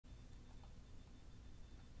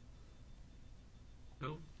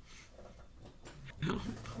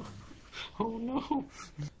Oh no!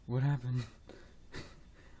 What happened?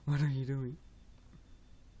 What are you doing?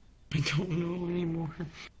 I don't know anymore.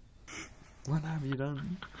 What have you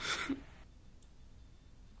done?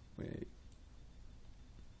 Wait.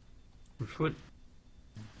 What?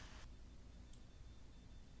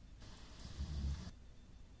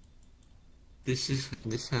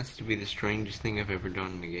 This has to be the strangest thing I've ever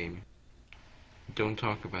done in the game. Don't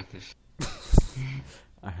talk about this.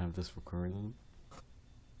 I have this recorded.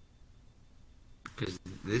 Because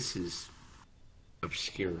this is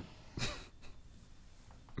obscure.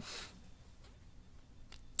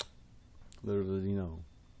 Little did you know,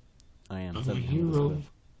 I am I'm a setting hero.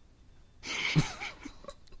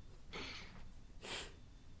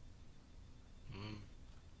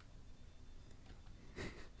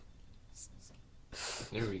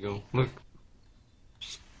 There we go. Look.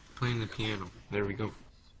 Just playing the piano. There we go.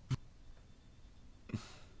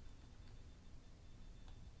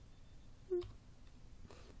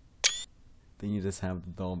 Then you just have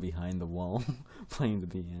the doll behind the wall playing the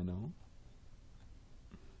piano.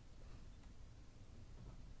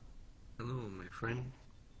 Hello, my friend.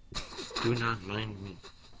 Do not mind me.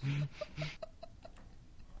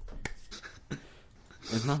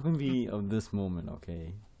 It's not gonna be of this moment,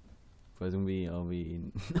 okay? But it's gonna be of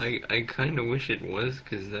I kind of wish it was,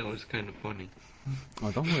 because that was kind of funny.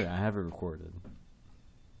 Oh, don't worry, I have it recorded.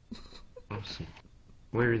 Awesome.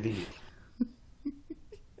 Where are these?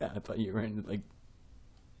 Yeah, I thought you were going to, like,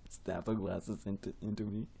 stab the glasses into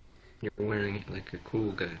me. You're wearing it like a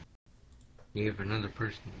cool guy. You have another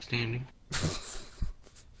person standing.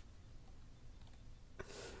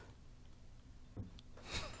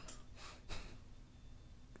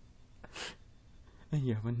 And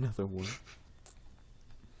you have another one.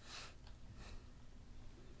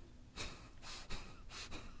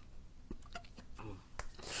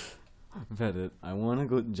 Vet I want to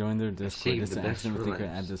go join their Discord just to ask them if they could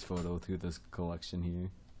add this photo to this collection here.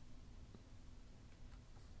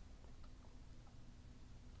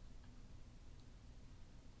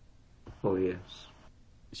 Oh yes.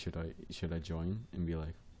 Should I join and be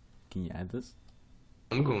like, can you add this?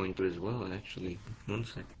 I'm going to as well, actually. 1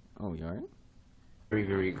 second. Oh, you alright? Very,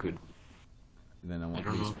 very good. Then I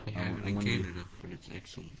don't know if they have it in Canada, but it's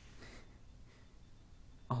excellent.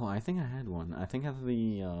 Oh, I think I had one. I think I have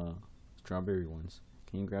the strawberry ones.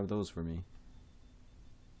 Can you grab those for me?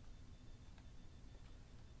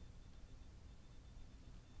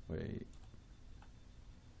 Wait.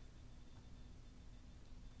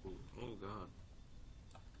 Oh god.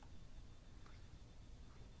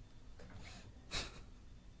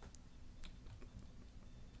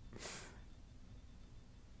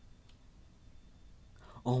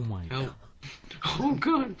 Oh my god. Oh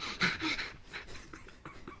god.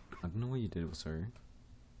 I don't know what you did with her.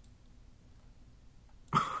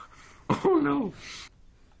 Oh no.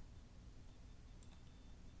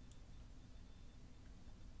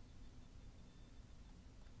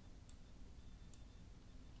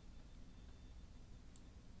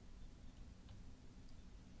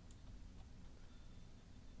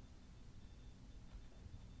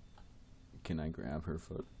 Can I grab her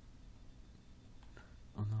foot?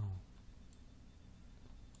 Oh no.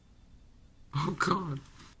 Oh god.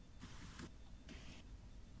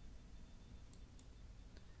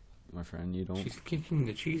 My friend, you don't... She's kicking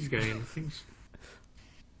the cheese guy in the face.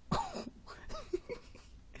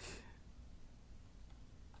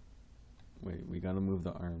 Wait, we gotta move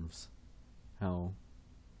the arms. How?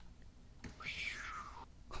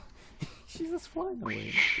 She's just flying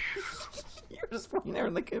away. You're just flying there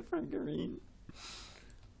like a figurine.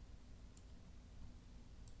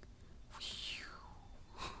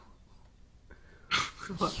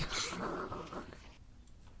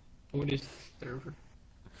 What is this server?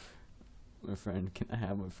 My friend, can I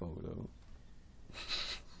have a photo?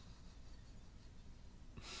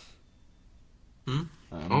 Hmm?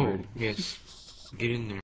 I'm Oh, ready. yes. Get in there.